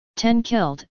10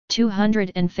 killed,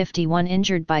 251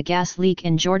 injured by gas leak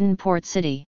in Jordan port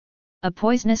city. A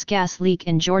poisonous gas leak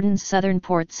in Jordan's southern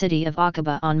port city of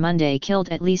Aqaba on Monday killed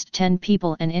at least 10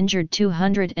 people and injured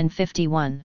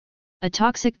 251. A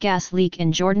toxic gas leak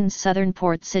in Jordan's southern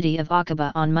port city of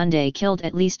Aqaba on Monday killed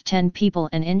at least 10 people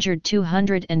and injured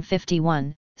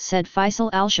 251, said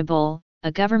Faisal al-Shaboul,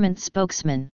 a government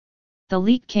spokesman. The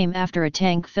leak came after a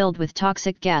tank filled with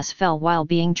toxic gas fell while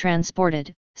being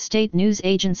transported, state news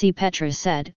agency Petra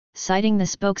said, citing the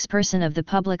spokesperson of the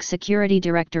Public Security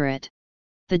Directorate.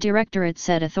 The Directorate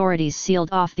said authorities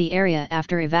sealed off the area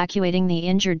after evacuating the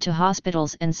injured to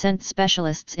hospitals and sent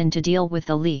specialists in to deal with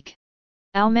the leak.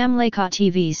 Al-Mamlaka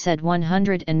TV said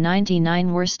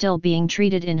 199 were still being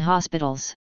treated in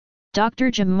hospitals. Dr.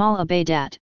 Jamal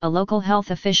Obeidat, a local health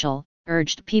official,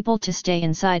 urged people to stay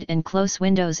inside and close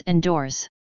windows and doors.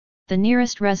 The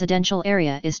nearest residential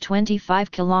area is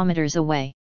 25 kilometers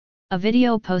away. A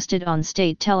video posted on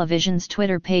state television's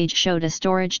Twitter page showed a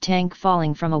storage tank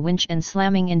falling from a winch and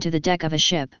slamming into the deck of a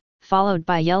ship, followed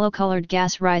by yellow-colored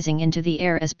gas rising into the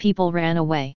air as people ran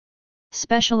away.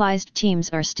 Specialized teams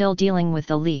are still dealing with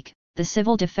the leak, the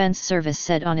Civil Defense Service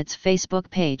said on its Facebook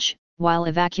page, while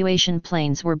evacuation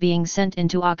planes were being sent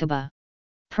into Aqaba.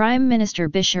 Prime Minister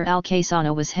Bashir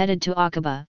al-Khasawneh was headed to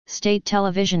Aqaba, state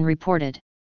television reported.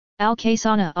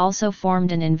 Al-Khasawneh also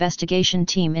formed an investigation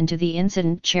team into the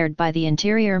incident chaired by the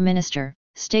Interior Minister.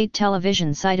 State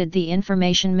television cited the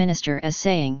Information Minister as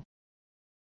saying,